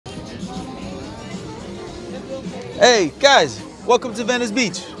Hey, guys, welcome to Venice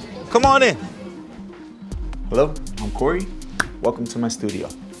Beach. Come on in. Hello, I'm Cory. Welcome to my studio.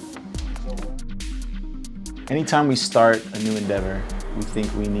 Anytime we start a new endeavor, we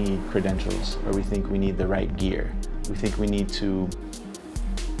think we need credentials, or we think we need the right gear. We think we need to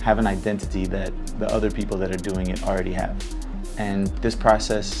have an identity that the other people that are doing it already have. And this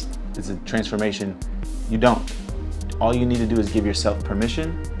process is a transformation. You don't. All you need to do is give yourself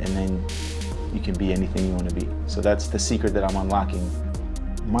permission, and then you can be anything you want to be. So that's the secret that I'm unlocking.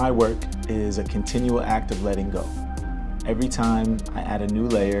 My work is a continual act of letting go. Every time I add a new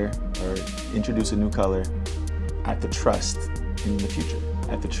layer or introduce a new color, I have to trust in the future.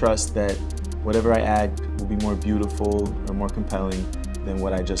 I have to trust that whatever I add will be more beautiful or more compelling than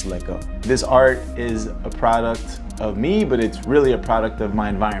what I just let go. This art is a product of me, but it's really a product of my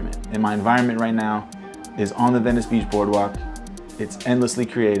environment. And my environment right now is on the Venice Beach Boardwalk. It's endlessly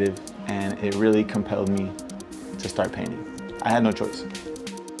creative, and it really compelled me to start painting. I had no choice.